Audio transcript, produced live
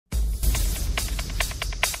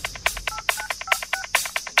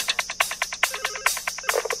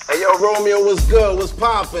Yo, Romeo, what's good? What's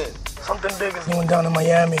poppin'? Something big is going down in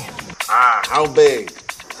Miami. Ah, how big?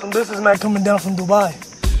 Some businessman coming down from Dubai.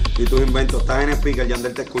 Y tus inventos, estás en speaker,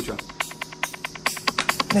 Yandel te escucha.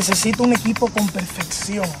 Necesito un equipo con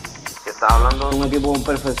perfección. Estás hablando de un equipo con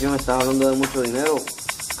perfección, estás hablando de mucho dinero.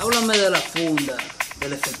 Háblame de la funda,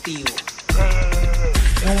 del efectivo.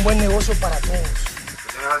 Es un buen negocio para todos.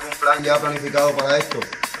 ¿Tienes algún plan ya planificado para esto?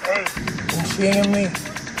 Confíen en mí.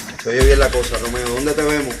 Se oye bien la cosa, Romeo. ¿Dónde te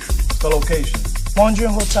vemos? The location.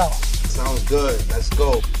 Mondrian Hotel. Sounds good. Let's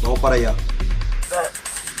go. Vamos para allá.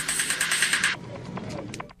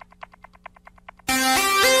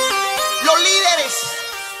 Los líderes.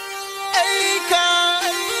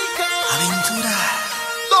 Aventura.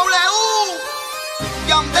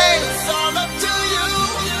 Yandel. It's all up to you.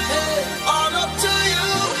 All up to you.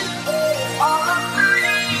 All up to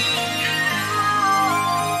you.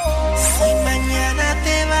 Si mañana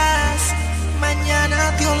te vas,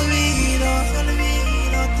 mañana te olvido. Te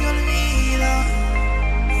olvido, te olvido.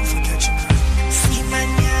 Don't forget you. Si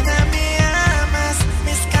mañana me amas,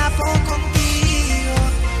 me escapo contigo.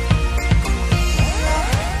 Contigo.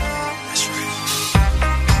 That's right.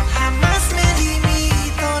 Jamás me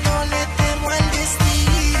limito, no le temo al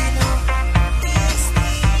destino.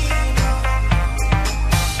 Destino.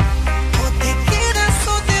 O te quedas o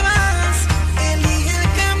te vas, elige el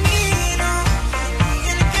camino.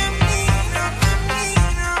 Elige el camino,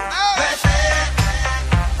 camino. Vete,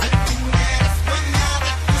 al fin eres dueña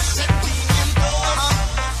de tus sentimientos.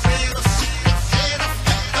 Pero si te quedas,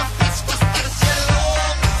 te ofrezco hasta el cielo.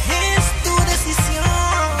 Es tu decisión.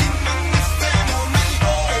 Dime en este momento.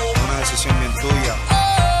 Una decisión bien tuya.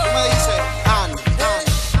 ¿Qué me dice?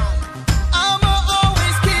 I'ma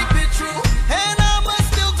always keep it true, and I'ma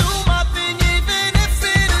still do my thing, even if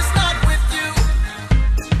it is not with you.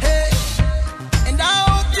 Hey, and I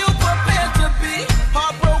hope you're prepared to be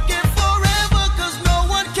heartbroken forever, 'cause no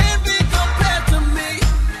one can be compared to me.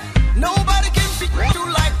 Nobody can beat you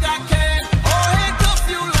like I can, or handcuff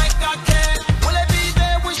you like I can. Will I be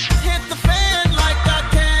there when shit hit the fan like I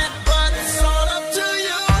can? But it's all up to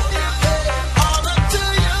you. All up to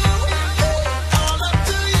you. All up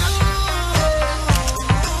to you.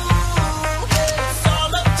 It's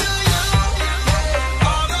all up to you.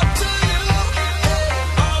 All up to you.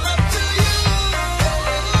 All up to you.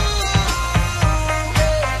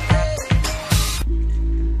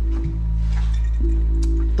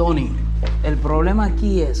 Tony, el problema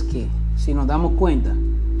aquí es que, si nos damos cuenta,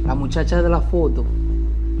 la muchacha de la foto,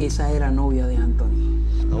 esa era novia de Anthony.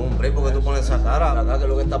 No, hombre, ¿por qué tú pones esa cara? Acá, ¿qué es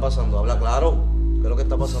lo que está pasando? Habla claro. ¿Qué es lo que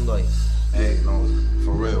está pasando ahí? Hey, no,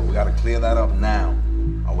 for real. We gotta clear that up now.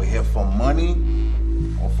 Are we here for money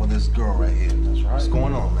or for this girl right here? That's right. What's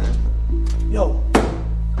going on, man? Yo,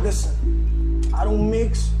 listen. I don't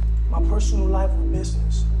mix my personal life with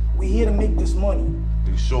business. We're here to make this money.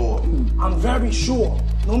 You sure? I'm very sure.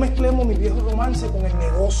 No mezclemos mi viejo romance con el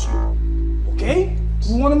negocio. Okay?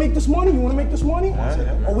 You wanna make this money? You wanna make this money?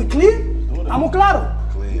 Yeah. Are we clear? ¿Estamos claros?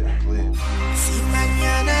 Clear, clear. Si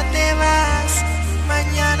mañana te vas,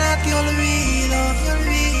 mañana te olvido, te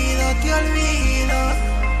olvido, te olvido.